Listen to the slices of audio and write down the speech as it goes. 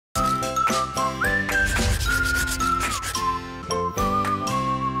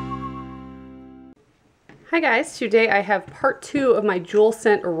Hi guys, today I have part 2 of my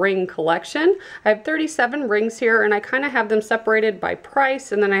JewelScent ring collection. I have 37 rings here and I kind of have them separated by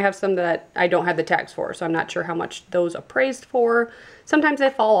price, and then I have some that I don't have the tags for, so I'm not sure how much those appraised for. Sometimes they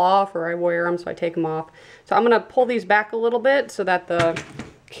fall off or I wear them, so I take them off. So I'm going to pull these back a little bit so that the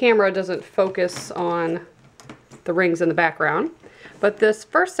camera doesn't focus on the rings in the background. But this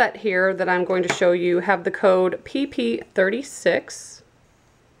first set here that I'm going to show you have the code PP36.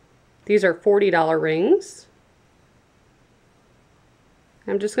 These are $40 rings.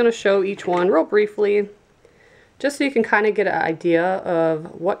 I'm just going to show each one real briefly, just so you can kind of get an idea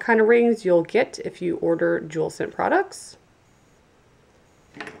of what kind of rings you'll get if you order JewelScent products.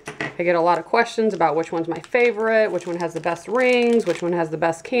 I get a lot of questions about which one's my favorite, which one has the best rings, which one has the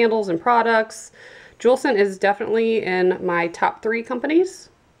best candles and products. JewelScent is definitely in my top 3 companies.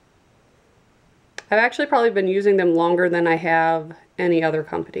 I've actually probably been using them longer than I have any other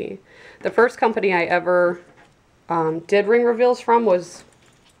company. The first company I ever did ring reveals from was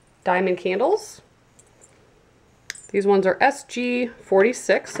Diamond Candles. These ones are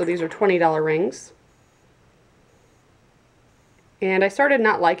SG46, so these are $20 rings. And I started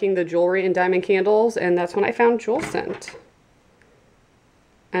not liking the jewelry in Diamond Candles, and that's when I found JewelScent.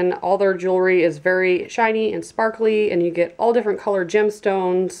 And all their jewelry is very shiny and sparkly, and you get all different colored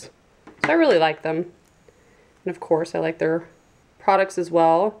gemstones. So I really like them. And of course, I like their products as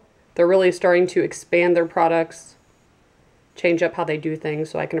well. They're really starting to expand their products, change up how they do things,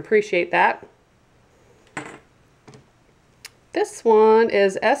 so I can appreciate that. This one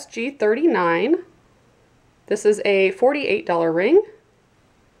is SG39. This is a $48 ring.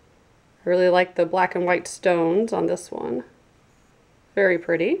 I really like the black and white stones on this one. Very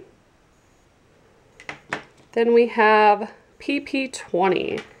pretty. Then we have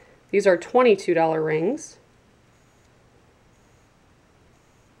PP20. These are $22 rings.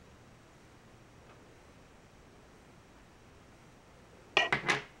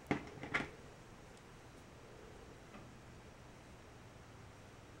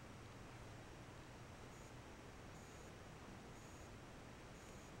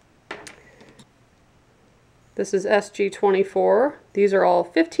 This is SG24. These are all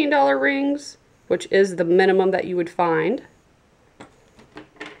 $15 rings, which is the minimum that you would find.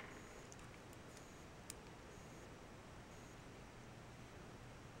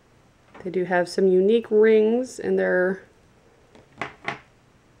 They do have some unique rings in their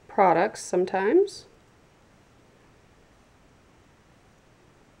products sometimes.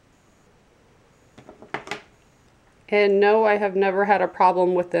 And no, I have never had a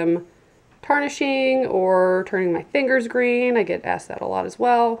problem with them tarnishing or turning my fingers green. I get asked that a lot as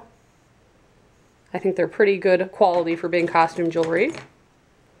well. I think they're pretty good quality for being costume jewelry.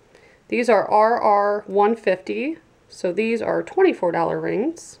 These are RR150, so these are $24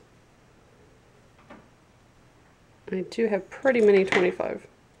 rings. I do have pretty many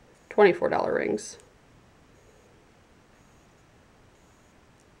 $24 rings.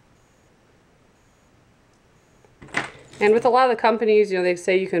 And with a lot of the companies, you know, they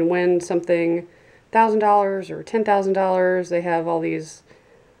say you can win something $1,000 or $10,000. They have all these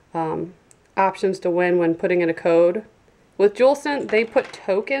options to win when putting in a code. With JewelScent, they put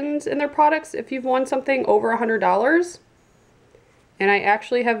tokens in their products if you've won something over $100. And I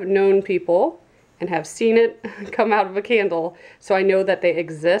actually have known people and have seen it come out of a candle, so I know that they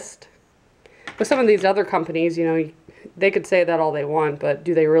exist. With some of these other companies, you know, they could say that all they want, but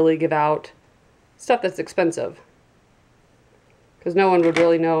do they really give out stuff that's expensive? Because no one would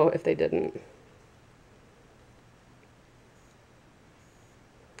really know if they didn't.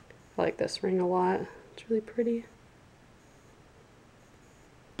 I like this ring a lot. It's really pretty.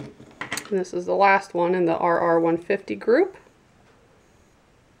 And this is the last one in the RR150 group.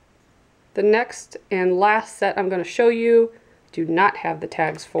 The next and last set I'm going to show you do not have the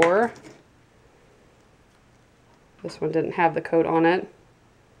tags for. This one didn't have the code on it.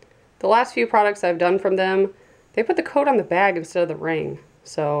 The last few products I've done from them, they put the code on the bag instead of the ring.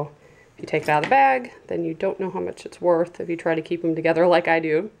 So if you take it out of the bag, then you don't know how much it's worth if you try to keep them together like I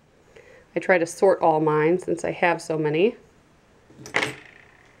do. I try to sort all mine since I have so many.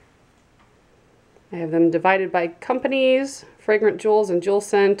 I have them divided by companies. Fragrant Jewels and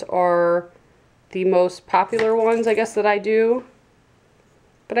JewelScent are the most popular ones, I guess, that I do.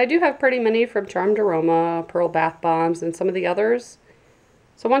 But I do have pretty many from Charmed Aroma, Pearl Bath Bombs, and some of the others.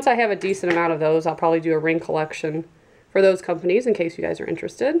 So once I have a decent amount of those, I'll probably do a ring collection for those companies in case you guys are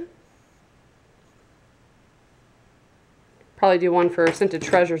interested. Probably do one for Scented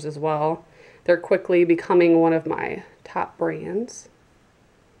Treasures as well. They're quickly becoming one of my top brands.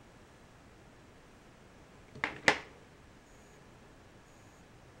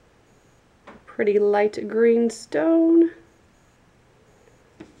 pretty light green stone.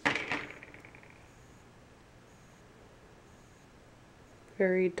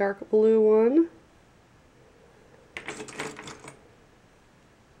 Very dark blue one.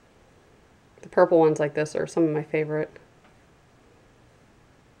 The purple ones like this are some of my favorite.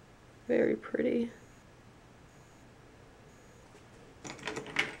 Very pretty.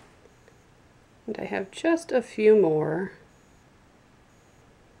 And I have just a few more.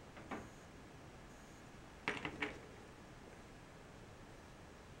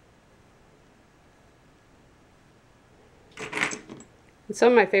 And some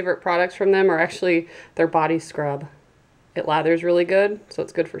of my favorite products from them are actually their body scrub. It lathers really good, so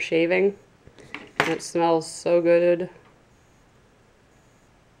it's good for shaving. And it smells so good.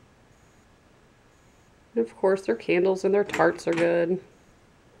 And of course their candles and their tarts are good. And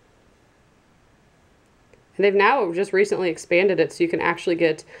they've now just recently expanded it so you can actually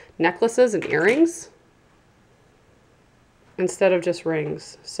get necklaces and earrings instead of just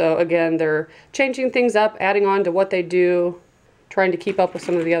rings. So again, they're changing things up, adding on to what they do, trying to keep up with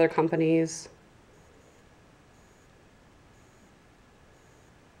some of the other companies.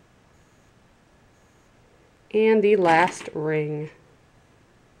 And the last ring.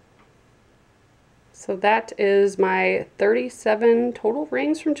 So that is my 37 total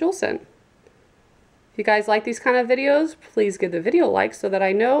rings from JewelScent. If you guys like these kind of videos, please give the video a like so that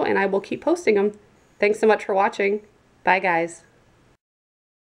I know, and I will keep posting them. Thanks so much for watching. Bye guys.